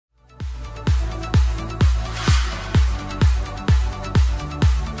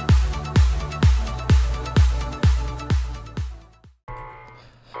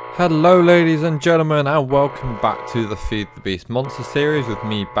Hello ladies and gentlemen, and welcome back to the Feed the Beast Monster series with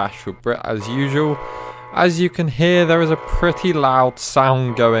me, Bashful Brit, as usual. As you can hear, there is a pretty loud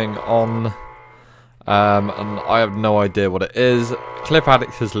sound going on, and I have no idea what it is. Clip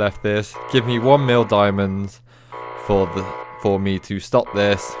Addict has left this. Give me 1 mil diamonds for me to stop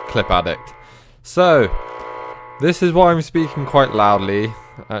this, Clip Addict. So, this is why I'm speaking quite loudly.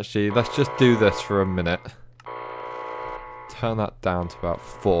 Actually, let's just do this for a minute. Turn that down to about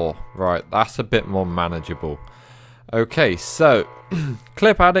 4. Right, that's a bit more manageable. Okay, so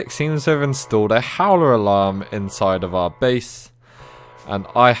Clip Addict seems to have installed a howler alarm inside of our base, and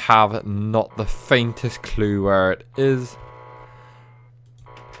I have not the faintest clue where it is.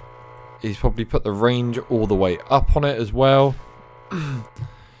 He's probably put the range all the way up on it as well.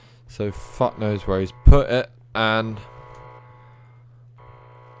 So fuck knows where he's put it, and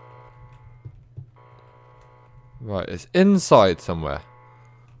right, it's inside somewhere.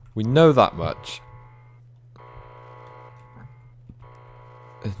 We know that much.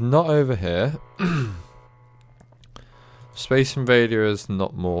 It's not over here. Space Invader is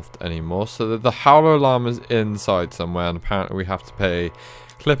not morphed anymore. So the howler alarm is inside somewhere, and apparently we have to pay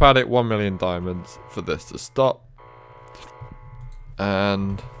Clip Addict 1 million diamonds for this to stop.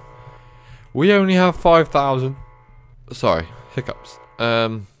 And we only have 5,000. Sorry, hiccups.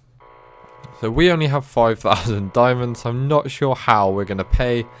 So we only have 5,000 diamonds. I'm not sure how we're going to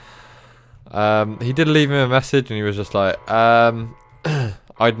pay. He did leave me a message and he was just like, I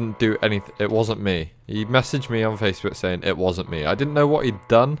didn't do anything. It wasn't me. He messaged me on Facebook saying it wasn't me. I didn't know what he'd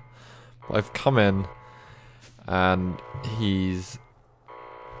done. But I've come in and he's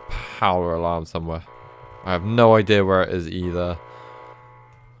howler alarm somewhere. I have no idea where it is either.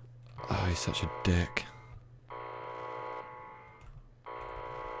 Oh, he's such a dick.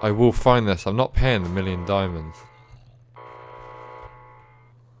 I will find this. I'm not paying the 1 million diamonds.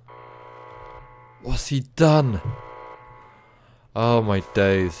 What's he done? Oh my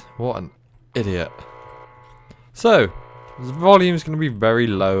days. What an idiot. So, the volume's going to be very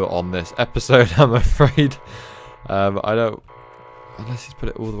low on this episode, I'm afraid. I don't... Unless he's put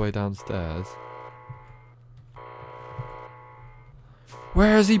it all the way downstairs.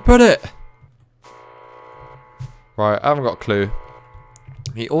 Where has he put it? Right, I haven't got a clue.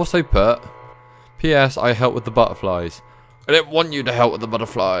 He also put, P.S. I help with the butterflies. I didn't want you to help with the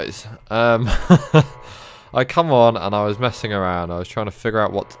butterflies. I come on and I was messing around. I was trying to figure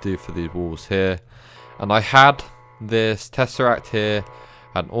out what to do for these walls here. And I had this tesseract here,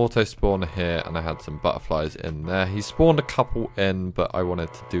 had an auto spawner here, and I had some butterflies in there. He spawned a couple in, but I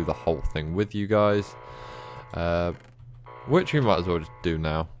wanted to do the whole thing with you guys. Which we might as well just do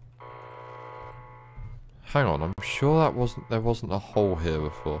now. Hang on, I'm sure there wasn't a hole here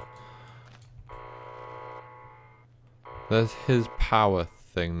before. There's his power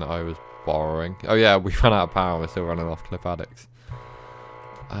thing that I was borrowing. Oh yeah, we ran out of power and we're still running off Clip Addicts.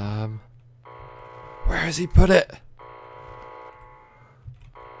 Where has he put it?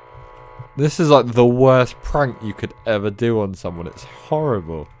 This is like the worst prank you could ever do on someone. It's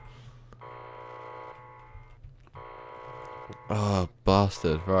horrible. Oh,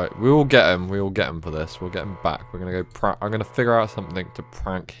 bastard. Right, we will get him. We will get him for this. We'll get him back. We're going to go I'm going to figure out something to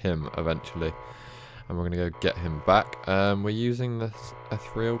prank him eventually. And we're going to go get him back. We're using this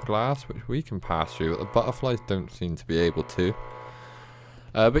ethereal glass, which we can pass through, but the butterflies don't seem to be able to.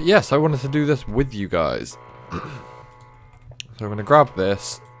 But yes, I wanted to do this with you guys. So I'm going to grab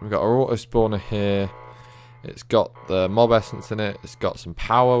this. We've got our auto spawner here. It's got the mob essence in it. It's got some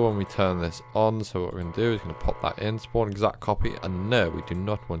power when we turn this on. So what we're going to do is going to pop that in. Spawn exact copy. And no, we do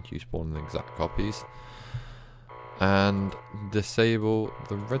not want you spawning exact copies. And disable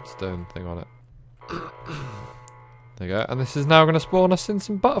the redstone thing on it. There you go. And this is now going to spawn us in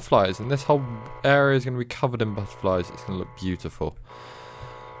some butterflies. And this whole area is going to be covered in butterflies. It's going to look beautiful.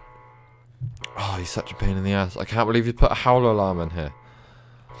 Oh, he's such a pain in the ass. I can't believe he put a howler alarm in here.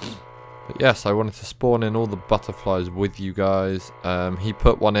 But yes, I wanted to spawn in all the butterflies with you guys. He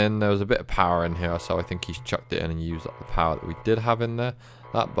put one in. There was a bit of power in here, so I think he's chucked it in and used up the power that we did have in there.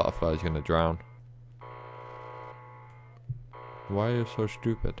 That butterfly is going to drown. Why are you so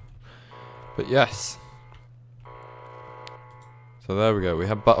stupid? But yes. So there we go. We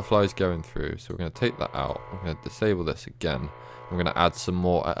have butterflies going through. So we're going to take that out. I'm going to disable this again. I'm going to add some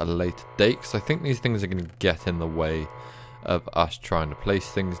more at a later date, because I think these things are going to get in the way of us trying to place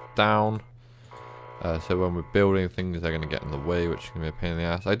things down. So when we're building things, they're going to get in the way, which is going to be a pain in the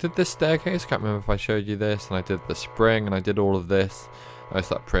ass. I did this staircase, I can't remember if I showed you this, and I did the spring, and I did all of this. I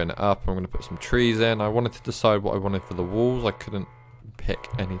started printing it up. I'm going to put some trees in. I wanted to decide what I wanted for the walls. I couldn't pick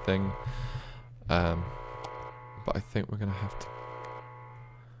anything. But I think we're going to have to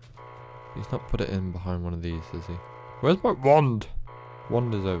He's not put it in behind one of these, has he? Where's my wand?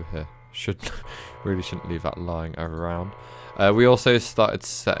 Wand is over here. Really shouldn't leave that lying around. We also started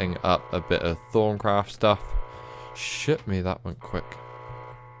setting up a bit of Thorncraft stuff. Shit me, that went quick.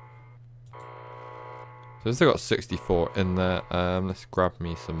 So we've still got 64 in there. Let's grab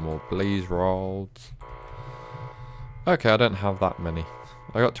me some more blaze rods. Okay, I don't have that many.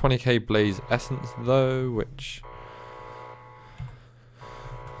 I got 20k blaze essence though, which...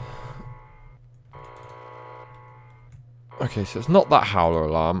 Okay, so it's not that howler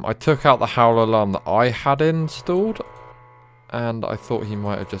alarm. I took out the howler alarm that I had installed, and I thought he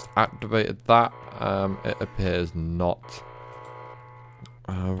might have just activated that. It appears not.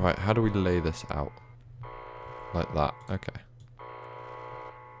 Right, how do we lay this out? Like that, okay.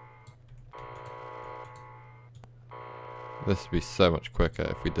 This would be so much quicker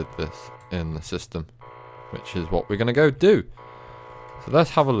if we did this in the system, which is what we're going to go do. So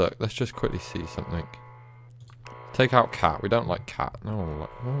let's have a look. Let's just quickly see something. Take out cat. We don't like cat. No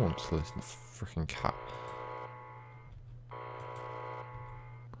one wants to listen to freaking cat.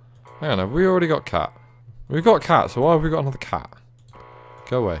 Hang on, have we already got cat? We've got cat, so why have we got another cat?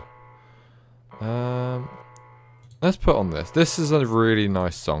 Go away. Let's put on this. This is a really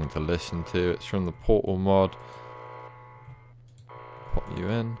nice song to listen to. It's from the Portal mod. Pop you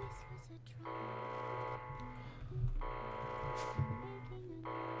in.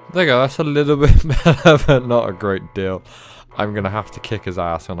 There you go, that's a little bit better, but not a great deal. I'm going to have to kick his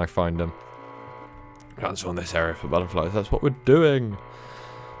ass when I find him. That's on this area for butterflies, that's what we're doing.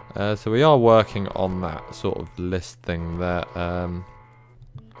 So we are working on that sort of list thing there. I'm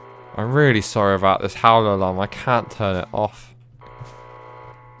really sorry about this howler alarm, I can't turn it off.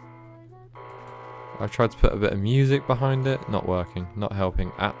 I tried to put a bit of music behind it, not working, not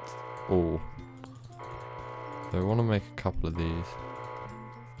helping at all. So we want to make a couple of these.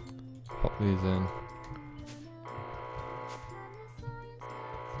 Pop these in.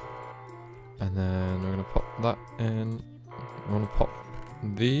 And then we're going to pop that in. We want to pop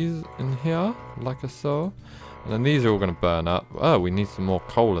these in here, like so. And then these are all going to burn up. Oh, we need some more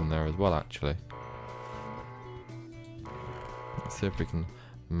coal in there as well, actually. Let's see if we can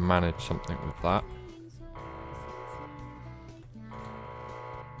manage something with that.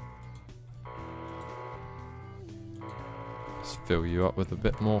 Let's fill you up with a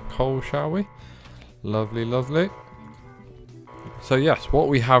bit more coal, shall we? Lovely, lovely. So yes, what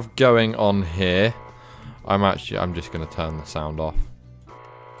we have going on here, I'm just going to turn the sound off.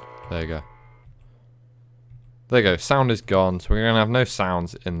 There you go. There you go, sound is gone, so we're going to have no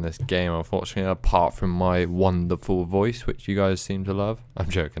sounds in this game, unfortunately, apart from my wonderful voice, which you guys seem to love. I'm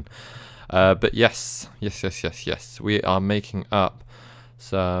joking. But yes, we are making up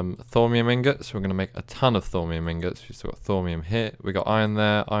some thormium ingots. We're going to make a ton of thormium ingots. We've still got thormium here. We got iron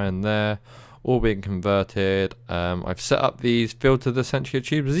there, all being converted. I've set up these filtered essential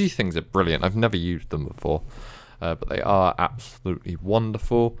tubes. These things are brilliant. I've never used them before, but they are absolutely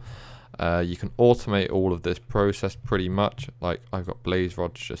wonderful. You can automate all of this process pretty much. Like, I've got blaze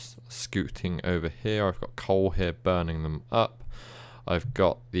rods just scooting over here. I've got coal here burning them up. I've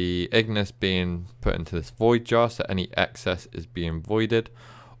got the Ignis being put into this void jar, so any excess is being voided.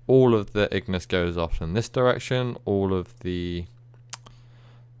 All of the Ignis goes off in this direction. All of the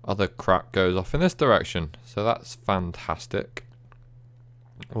other crap goes off in this direction. So that's fantastic.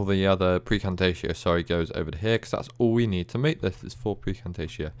 All the other precantatio, sorry, goes over to here, because that's all we need to make this is 4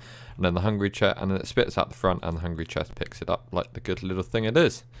 precantatio. And then the hungry chest, and then it spits out the front, and the hungry chest picks it up like the good little thing it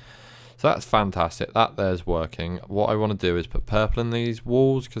is. So that's fantastic. That there's working. What I want to do is put purple in these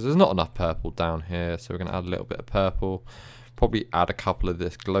walls, because there's not enough purple down here. So we're going to add a little bit of purple. Probably add a couple of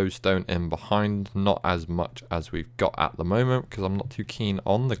this glowstone in behind. Not as much as we've got at the moment, because I'm not too keen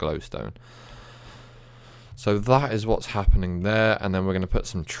on the glowstone. So that is what's happening there. And then we're going to put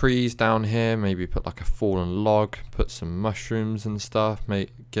some trees down here. Maybe put like a fallen log. Put some mushrooms and stuff.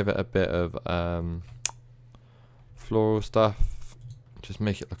 Give it a bit of floral stuff. Just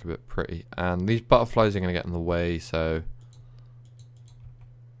make it look a bit pretty. And these butterflies are going to get in the way, so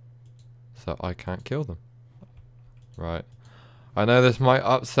I can't kill them. Right. I know this might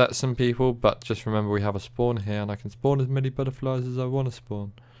upset some people, but just remember we have a spawn here, and I can spawn as many butterflies as I want to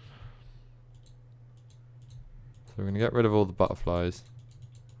spawn. So we're going to get rid of all the butterflies.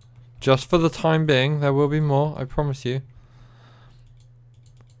 Just for the time being. There will be more, I promise you.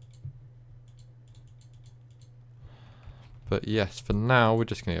 But yes, for now, we're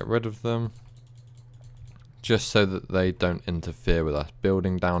just going to get rid of them. Just so that they don't interfere with us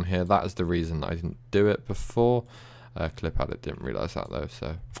building down here. That is the reason I didn't do it before. Clip Edit didn't realise that though,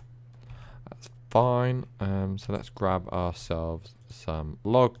 so that's fine. So let's grab ourselves some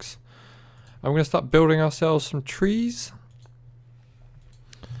logs. I'm going to start building ourselves some trees.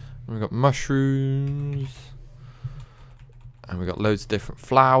 We've got mushrooms. And we've got loads of different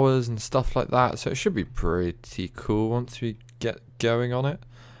flowers and stuff like that. So it should be pretty cool once we get going on it.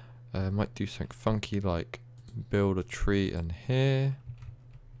 Might do something funky like build a tree in here.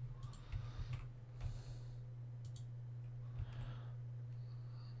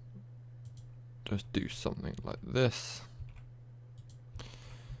 Just do something like this.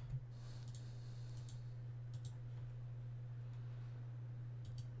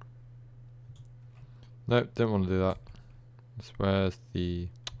 Nope, don't want to do that. Where's the...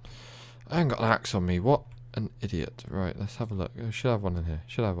 I haven't got an axe on me. What an idiot. Right, let's have a look. I should have one in here.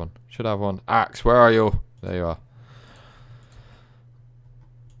 Should have one. Should have one. Axe, where are you? There you are.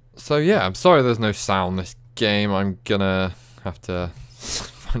 So yeah, I'm sorry there's no sound this game. I'm gonna have to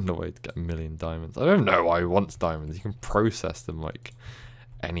find a way to get 1,000,000 diamonds. I don't know why he wants diamonds. You can process them like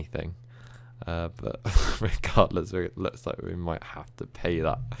anything. But regardless, it looks like we might have to pay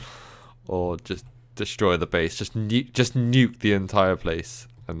that. Or just destroy the base. Just nuke the entire place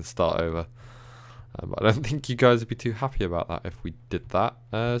and start over. But I don't think you guys would be too happy about that if we did that.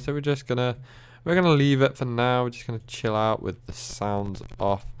 So we're gonna leave it for now. We're just gonna chill out with the sounds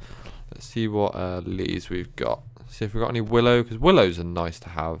off. Let's see what leaves we've got. See if we've got any willow, because willows are nice to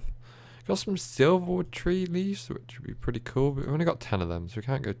have. Got some silverwood tree leaves, which would be pretty cool, but we've only got 10 of them, so we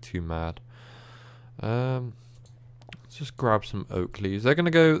can't go too mad. Let's just grab some oak leaves. They're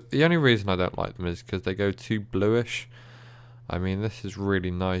gonna go. The only reason I don't like them is because they go too bluish. I mean, this is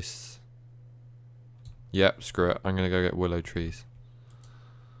really nice. Yep, screw it. I'm gonna go get willow trees.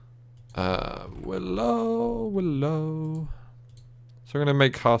 Willow. So we're going to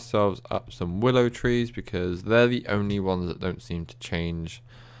make ourselves up some willow trees because they're the only ones that don't seem to change.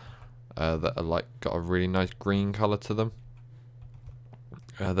 That are like got a really nice green colour to them.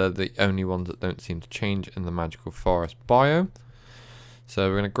 They're the only ones that don't seem to change in the magical forest biome. So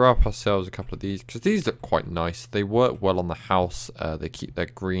we're going to grab ourselves a couple of these because these look quite nice. They work well on the house. They keep their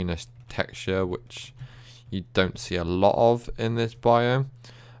greenish texture, which you don't see a lot of in this biome.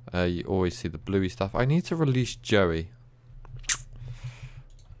 You always see the bluey stuff. I need to release Joey.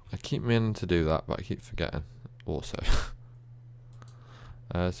 I keep meaning to do that, but I keep forgetting also.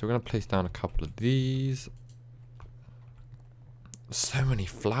 So we're going to place down a couple of these. So many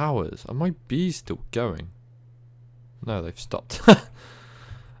flowers. Are my bees still going? No, they've stopped.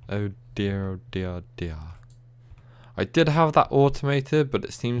 Oh dear, oh dear, oh dear. I did have that automated, but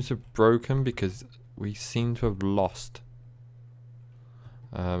it seems to have broken because we seem to have lost.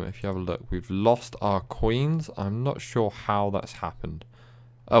 If you have a look, we've lost our queens. I'm not sure how that's happened.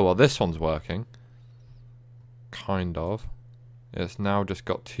 Oh, well, this one's working. Kind of. It's now just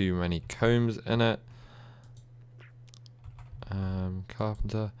got too many combs in it.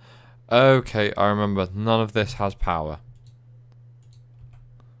 Carpenter. Okay, I remember. None of this has power.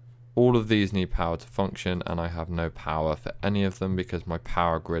 All of these need power to function, and I have no power for any of them because my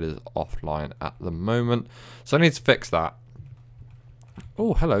power grid is offline at the moment. So I need to fix that.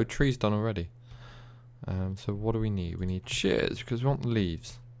 Oh, hello, tree's done already. So what do we need? We need shears because we want the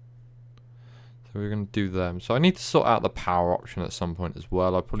leaves. So we're going to do them. So I need to sort out the power option at some point as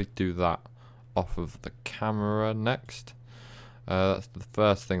well. I'll probably do that off of the camera next. That's the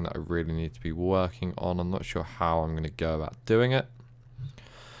first thing that I really need to be working on. I'm not sure how I'm going to go about doing it.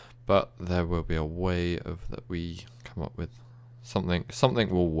 But there will be a way of that we come up with something. Something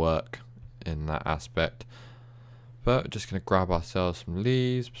will work in that aspect. But we're just going to grab ourselves some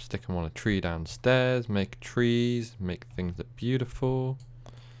leaves, stick them on a tree downstairs, make trees, make things look beautiful.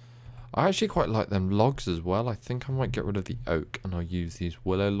 I actually quite like them logs as well. I think I might get rid of the oak and I'll use these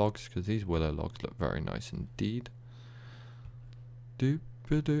willow logs because these willow logs look very nice indeed.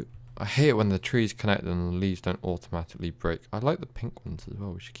 I hate it when the trees connect and the leaves don't automatically break. I like the pink ones as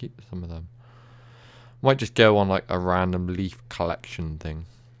well. We should keep some of them. Might just go on like a random leaf collection thing.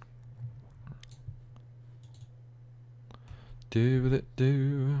 So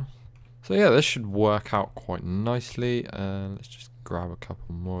yeah, this should work out quite nicely. Let's just grab a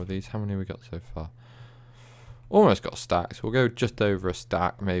couple more of these. How many have we got so far? Almost got a stack, so we'll go just over a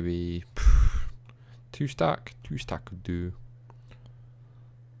stack, maybe 2 stack. 2 stack would do.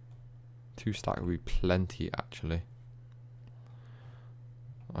 2 stack would be plenty actually.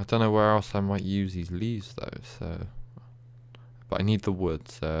 I don't know where else I might use these leaves though, so but I need the wood,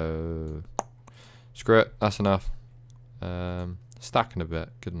 so screw it, that's enough. Stacking a bit,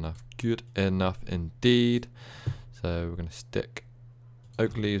 good enough indeed. So we're going to stick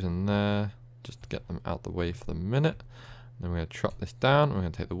oak leaves in there just to get them out the way for the minute. And then we're going to chop this down. We're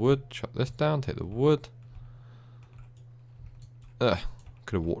going to take the wood, chop this down, take the wood.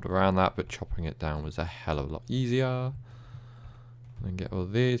 Could have walked around that, but chopping it down was a hell of a lot easier. And get all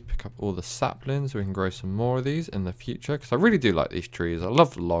these, pick up all the saplings. We can grow some more of these in the future, because I really do like these trees. I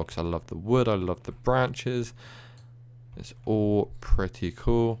love the logs, I love the wood, I love the branches. It's all pretty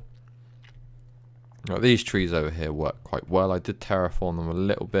cool. Now, these trees over here work quite well. I did terraform them a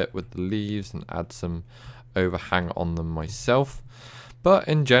little bit with the leaves and add some overhang on them myself. But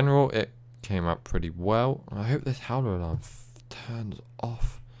in general, it came out pretty well. I hope this howler alarm turns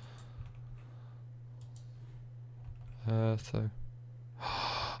off.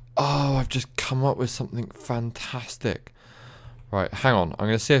 Oh, I've just come up with something fantastic. Right, hang on. I'm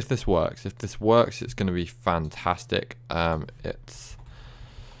going to see if this works. If this works, it's going to be fantastic. It's...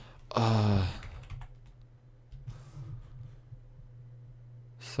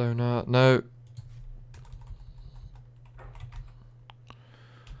 sonar... No.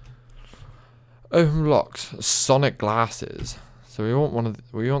 Open blocks. Sonic glasses. So we want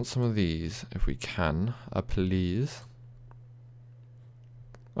we want some of these, if we can. Please.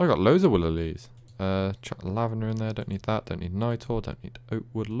 Oh, I got loads of willow leaves. Chuck lavender in there, don't need that, don't need nitor, don't need oak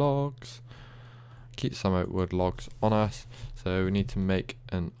wood logs. Keep some oak wood logs on us. So we need to make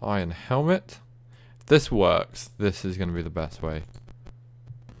an iron helmet. If this works, this is going to be the best way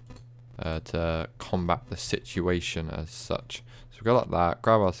to combat the situation as such. So we go like that,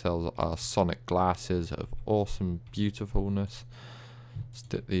 grab ourselves our sonic glasses of awesome beautifulness.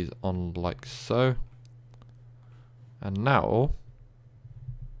 Stick these on like so. And now...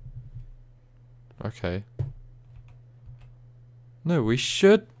 Okay. No, we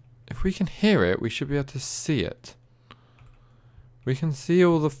should... If we can hear it, we should be able to see it. We can see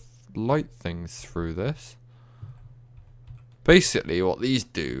all the light things through this. Basically, what these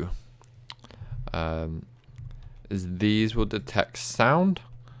do... is these will detect sound.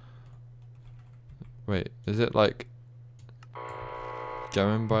 Wait, is it like...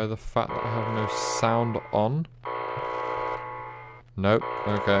 going by the fact that I have no sound on? Nope.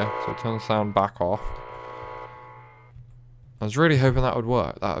 Okay, so turn the sound back off. I was really hoping that would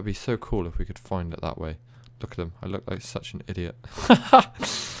work. That would be so cool if we could find it that way. Look at them. I look like such an idiot.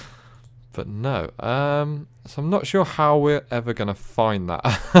 But no. So I'm not sure how we're ever going to find that.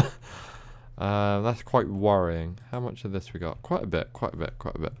 That's quite worrying. How much of this we got? Quite a bit, quite a bit,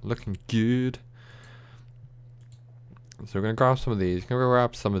 quite a bit. Looking good. So we're going to grab some of these. Going to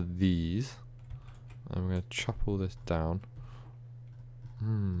grab some of these. And we're going to chop all this down.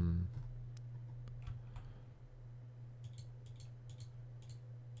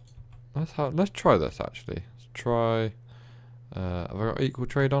 Let's try this actually. Let's try. Have I got equal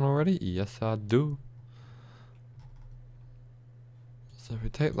trade on already? Yes, I do. So if we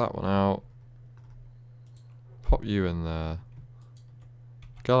take that one out, pop you in there,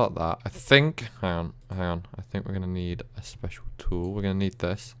 go like that. I think. Hang on. I think we're gonna need a special tool. We're gonna need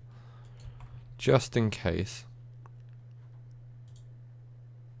this, just in case.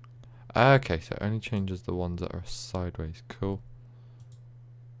 Okay, so it only changes the ones that are sideways. Cool.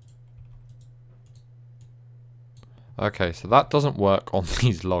 Okay, so that doesn't work on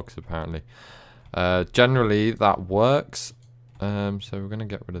these logs apparently. Generally that works. So we're going to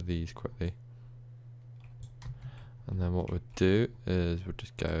get rid of these quickly. And then what we'll do is we'll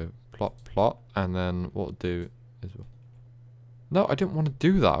just go plot, and then what we'll do is... No, I didn't want to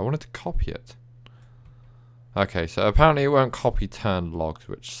do that. I wanted to copy it. Okay, so apparently it won't copy turned logs,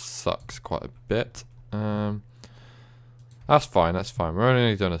 which sucks quite a bit. That's fine, that's fine. We're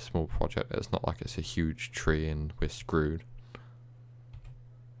only doing a small project. It's not like it's a huge tree and we're screwed.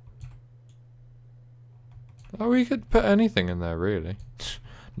 Oh, we could put anything in there, really.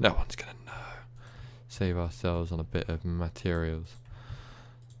 No one's gonna know. Save ourselves on a bit of materials.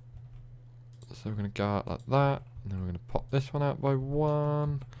 So we're gonna go out like that. And then we're gonna pop this one out by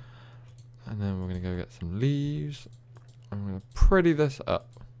one. And then we're going to go get some leaves. I'm going to pretty this up.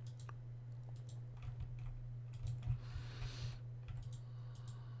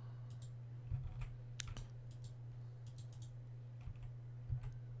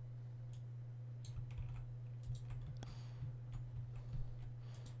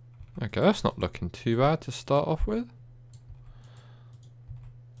 Okay, that's not looking too bad to start off with.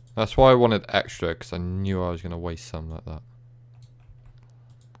 That's why I wanted extra, because I knew I was going to waste some like that.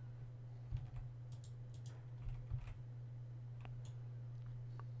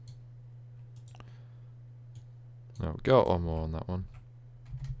 Now we've got one more on that one.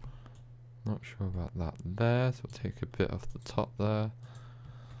 Not sure about that there, so we'll take a bit off the top there.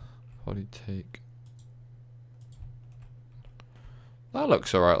 Probably take... That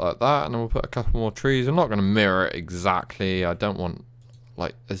looks alright like that, and then we'll put a couple more trees. I'm not going to mirror it exactly. I don't want,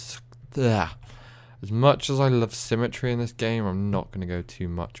 like, as As much as I love symmetry in this game, I'm not going to go too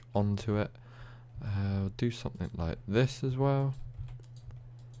much onto it. I'll do something like this as well.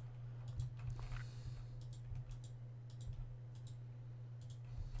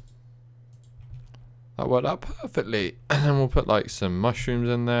 That worked out perfectly. And then we'll put like some mushrooms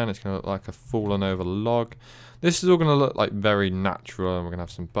in there, and it's going to look like a fallen over log. This is all going to look like very natural, and we're going to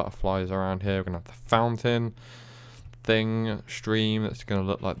have some butterflies around here. We're going to have the fountain thing, stream, that's going to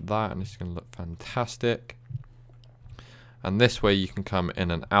look like that, and it's going to look fantastic. And this way you can come in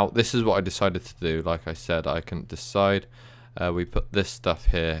and out. This is what I decided to do. Like I said, I couldn't decide. We put this stuff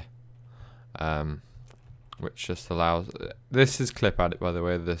here, which just allows... This is clip edit, by the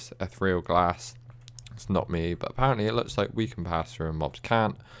way, this ethereal glass. It's not me, but apparently it looks like we can pass through and mobs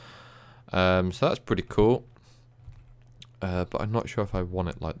can't. So that's pretty cool. But I'm not sure if I want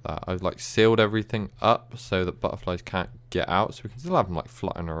it like that. I've like sealed everything up so that butterflies can't get out. So we can still have them like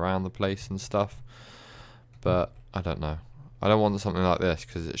fluttering around the place and stuff. But I don't know. I don't want something like this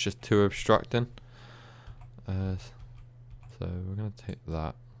because it's just too obstructing. So we're going to take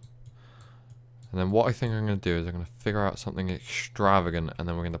that. And then what I think I'm going to do is I'm going to figure out something extravagant, and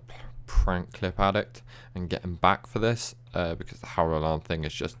then we're going to prank Clip Addict and get him back for this. Because the howler alarm thing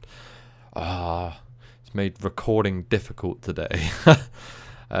is just... it's made recording difficult today.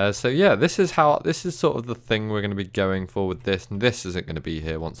 So yeah, this is sort of the thing we're going to be going for with this. And this isn't going to be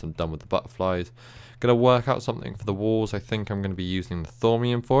here once I'm done with the butterflies. Gonna work out something for the walls. I think I'm gonna be using the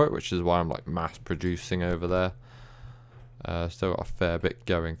thormium for it, which is why I'm like mass producing over there. Still got a fair bit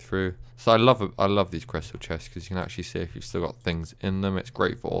going through. So I love these crystal chests because you can actually see if you've still got things in them. It's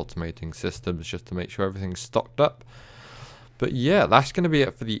great for automating systems just to make sure everything's stocked up. But yeah, that's going to be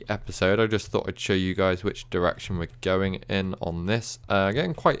it for the episode. I just thought I'd show you guys which direction we're going in on this.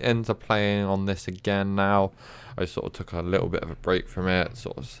 Getting quite into playing on this again now. I sort of took a little bit of a break from it,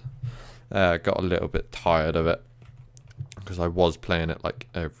 sort of got a little bit tired of it because I was playing it like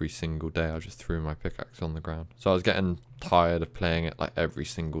every single day. I just threw my pickaxe on the ground, so I was getting tired of playing it like every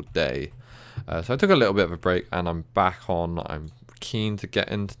single day. So I took a little bit of a break, and I'm back on. I'm keen to get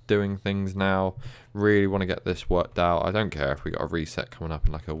into doing things now. Really want to get this worked out. I don't care if we got a reset coming up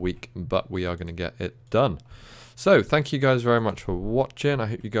in like a week, but we are going to get it done. So thank you guys very much for watching. I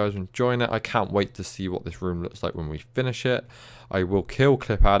hope you guys are enjoying it. I can't wait to see what this room looks like when we finish it. I will kill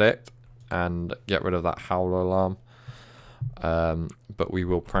Clip Addict and get rid of that howler alarm, but we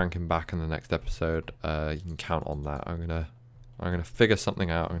will prank him back in the next episode. You can count on that. I'm gonna figure something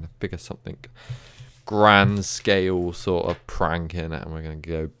out. I'm gonna figure something grand scale sort of pranking, and we're gonna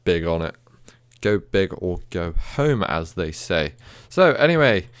go big on it. Go big or go home, as they say. So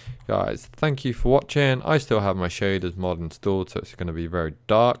anyway, guys, thank you for watching. I still have my shaders mod installed, so it's gonna be very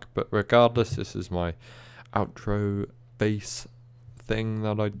dark, but regardless, this is my outro base thing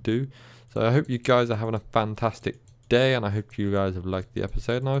that I do. So I hope you guys are having a fantastic day, and I hope you guys have liked the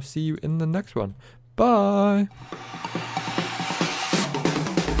episode, and I'll see you in the next one. Bye!